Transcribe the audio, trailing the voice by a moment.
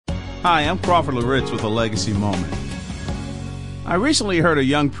Hi, I'm Crawford Loritz with a Legacy Moment. I recently heard a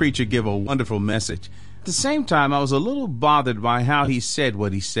young preacher give a wonderful message. At the same time, I was a little bothered by how he said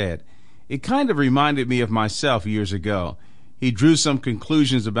what he said. It kind of reminded me of myself years ago. He drew some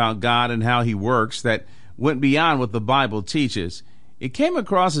conclusions about God and how he works that went beyond what the Bible teaches. It came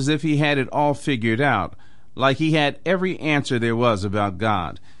across as if he had it all figured out, like he had every answer there was about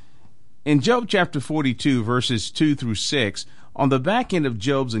God. In Job chapter 42, verses 2 through 6, on the back end of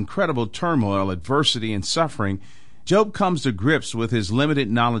Job's incredible turmoil, adversity, and suffering, Job comes to grips with his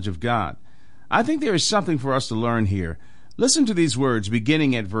limited knowledge of God. I think there is something for us to learn here. Listen to these words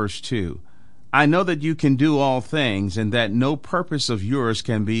beginning at verse 2. I know that you can do all things, and that no purpose of yours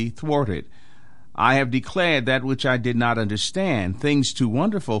can be thwarted. I have declared that which I did not understand, things too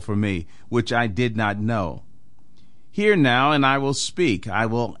wonderful for me, which I did not know. Hear now, and I will speak. I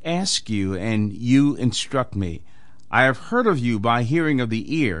will ask you, and you instruct me. I have heard of you by hearing of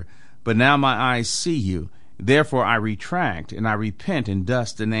the ear, but now my eyes see you. Therefore I retract, and I repent in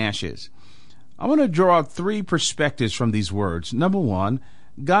dust and ashes. I want to draw out three perspectives from these words. Number one,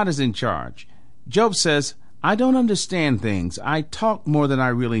 God is in charge. Job says, I don't understand things. I talk more than I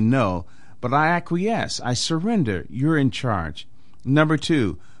really know, but I acquiesce. I surrender. You're in charge. Number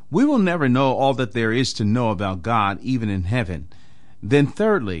two, we will never know all that there is to know about God, even in heaven. Then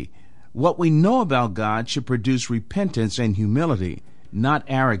thirdly, what we know about God should produce repentance and humility, not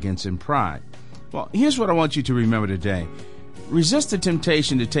arrogance and pride. Well, here's what I want you to remember today. Resist the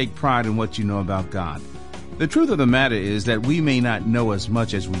temptation to take pride in what you know about God. The truth of the matter is that we may not know as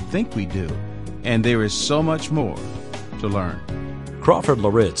much as we think we do, and there is so much more to learn. Crawford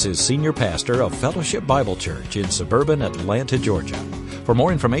Loritz is Senior Pastor of Fellowship Bible Church in suburban Atlanta, Georgia. For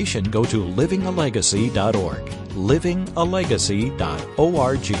more information, go to livingalegacy.org.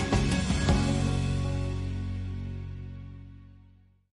 livingalegacy.org.